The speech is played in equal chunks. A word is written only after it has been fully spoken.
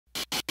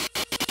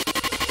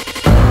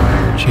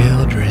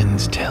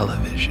Children's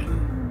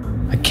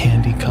television. A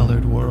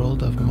candy-colored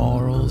world of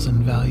morals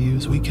and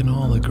values we can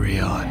all agree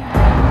on.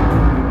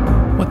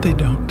 What they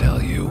don't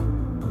tell you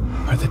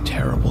are the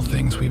terrible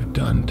things we've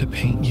done to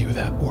paint you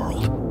that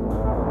world.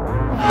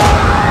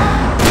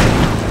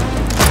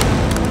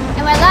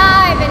 And we're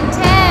live in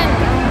 10,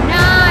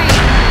 9,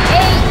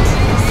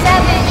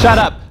 8, 7... Shut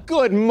up!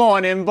 Good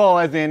morning,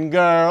 boys and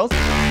girls.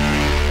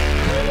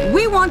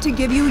 We want to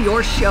give you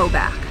your show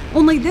back.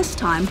 Only this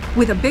time,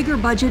 with a bigger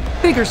budget,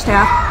 bigger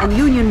staff, and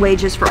union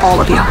wages for all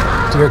of you.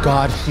 Dear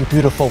God, you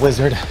beautiful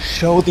wizard,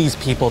 show these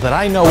people that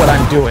I know what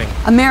I'm doing.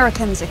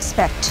 Americans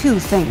expect two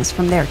things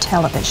from their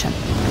television: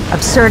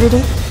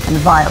 absurdity and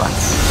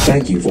violence.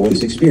 Thank you for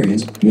this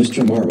experience,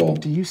 Mr. Marvel.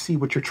 Do you see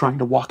what you're trying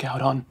to walk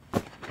out on?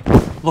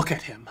 Look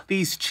at him.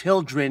 These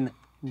children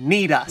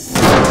need us.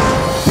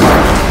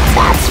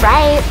 That's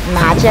right,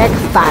 Magic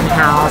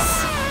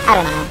Funhouse. I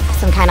don't know,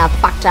 some kind of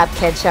fucked up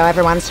kid show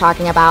everyone's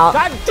talking about.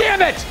 God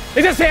damn it!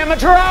 Is this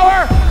amateur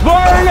hour?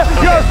 Learn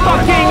your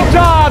fucking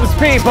jobs,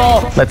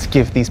 people! Let's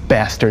give these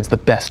bastards the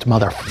best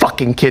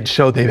motherfucking kid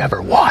show they've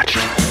ever watched.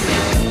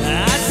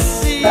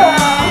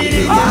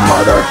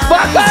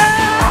 Motherfucker!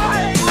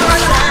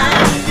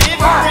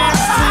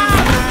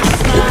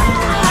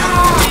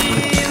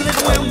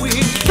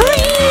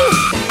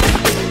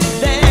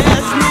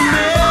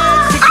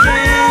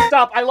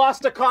 Stop, I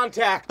lost a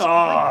contact. Oh,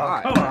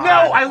 come on.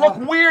 No, I look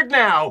weird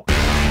now.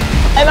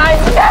 And I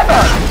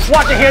never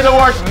want to hear the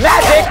words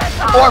magic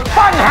or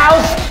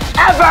funhouse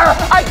ever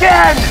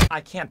again. I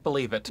can't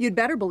believe it. You'd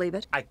better believe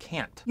it. I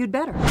can't. You'd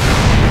better.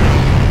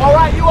 All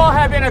right, you all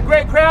have been a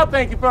great crowd.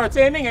 Thank you for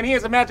attending. And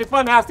here's a Magic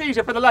Funhouse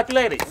t-shirt for the lucky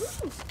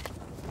ladies.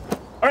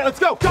 All right, let's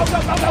go. Go,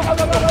 go, go, go, go,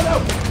 go, go,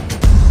 go.